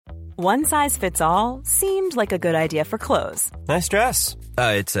One size fits all seemed like a good idea for clothes. Nice dress.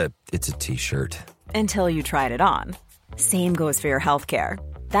 It's a t-shirt. Until you tried it on. Same goes for your healthcare.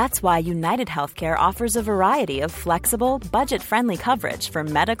 That's why United Healthcare offers a variety of flexible, budget-friendly coverage for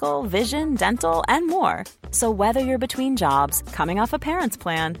medical, vision, dental, and more. So whether you're between jobs, coming off a parent's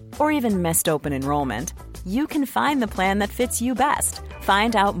plan, or even missed open enrollment, you can find the plan that fits you best.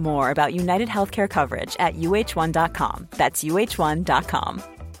 Find out more about United Healthcare coverage at uh1.com. That's uh1.com.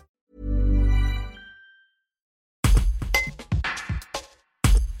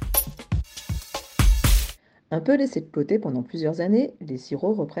 Un peu laissés de côté pendant plusieurs années, les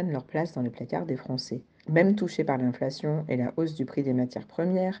sirops reprennent leur place dans les placards des Français. Même touché par l'inflation et la hausse du prix des matières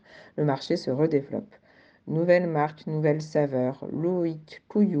premières, le marché se redéveloppe. Nouvelle marque, nouvelle saveur, Loïc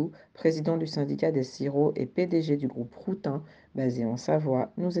Couillou, président du syndicat des sirops et PDG du groupe Routin, basé en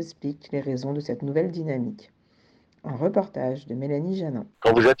Savoie, nous explique les raisons de cette nouvelle dynamique. Un reportage de Mélanie Janin.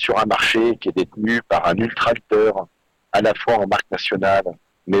 Quand vous êtes sur un marché qui est détenu par un ultra-leader, à la fois en marque nationale,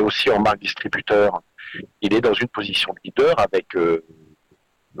 mais aussi en marque distributeur, il est dans une position de leader avec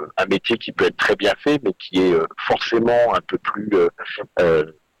un métier qui peut être très bien fait, mais qui est forcément un peu plus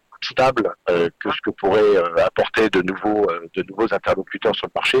stable que ce que pourraient apporter de nouveaux interlocuteurs sur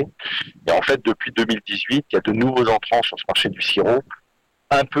le marché. Et en fait, depuis 2018, il y a de nouveaux entrants sur ce marché du sirop,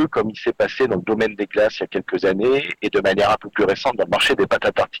 un peu comme il s'est passé dans le domaine des glaces il y a quelques années, et de manière un peu plus récente dans le marché des pâtes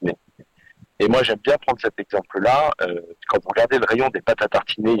à tartiner. Et moi, j'aime bien prendre cet exemple-là. Quand vous regardez le rayon des pâtes à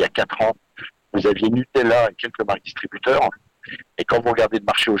tartiner il y a 4 ans, vous aviez Nutella et quelques marques distributeurs. Et quand vous regardez le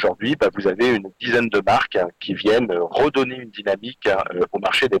marché aujourd'hui, vous avez une dizaine de marques qui viennent redonner une dynamique au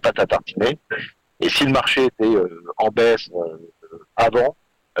marché des pâtes à tartiner. Et si le marché était en baisse avant,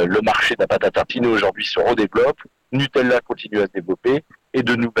 le marché de la pâte à tartiner aujourd'hui se redéveloppe, Nutella continue à se développer et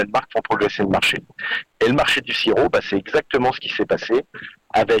de nouvelles marques font progresser le marché. Et le marché du sirop, c'est exactement ce qui s'est passé,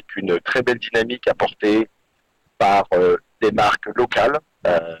 avec une très belle dynamique apportée par des marques locales,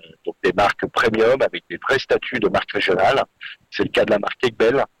 donc des marques premium avec des vrais statuts de marque régionale. C'est le cas de la marque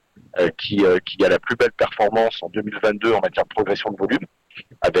Egbel, qui a la plus belle performance en 2022 en matière de progression de volume,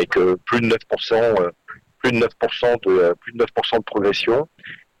 avec plus de 9% de progression.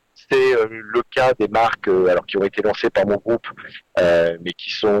 C'est le cas des marques qui ont été lancées par mon groupe, mais qui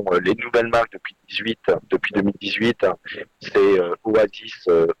sont les nouvelles marques depuis 2018. C'est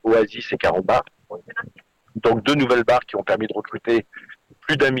Oasis et Caramba. Donc 2 nouvelles marques qui ont permis de recruter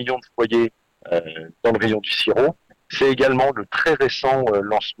plus d'1 million de foyers dans le rayon du sirop. C'est également le très récent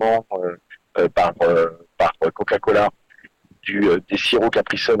lancement par Coca-Cola des sirops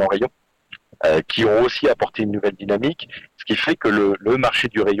Capri-Sun en rayon, qui ont aussi apporté une nouvelle dynamique, ce qui fait que le marché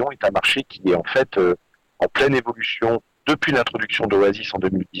du rayon est un marché qui est en fait en pleine évolution depuis l'introduction d'Oasis en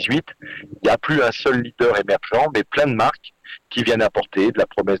 2018. Il n'y a plus un seul leader émergent, mais plein de marques qui viennent apporter de la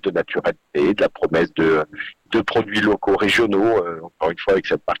promesse de naturalité, de la promesse de produits locaux, régionaux, encore une fois avec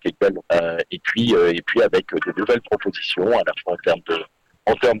cette marque Egbel, et puis avec de nouvelles propositions, à la fois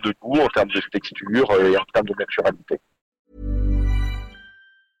en termes de goût, en termes de texture et en termes de naturalité.